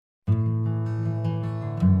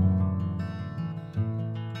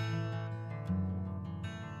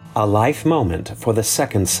A life moment for the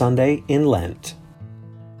second Sunday in Lent.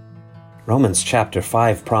 Romans chapter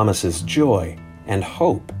 5 promises joy and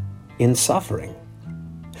hope in suffering.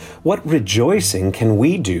 What rejoicing can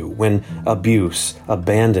we do when abuse,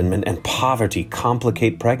 abandonment, and poverty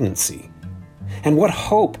complicate pregnancy? And what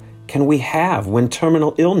hope can we have when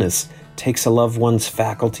terminal illness takes a loved one's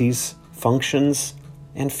faculties, functions,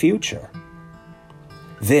 and future?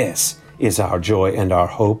 This is our joy and our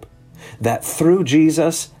hope, that through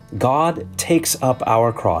Jesus, God takes up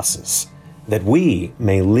our crosses, that we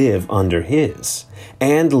may live under His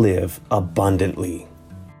and live abundantly.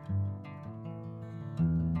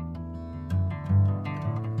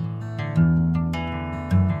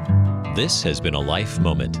 This has been a Life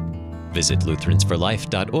Moment. Visit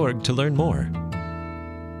lutheransforlife.org to learn more.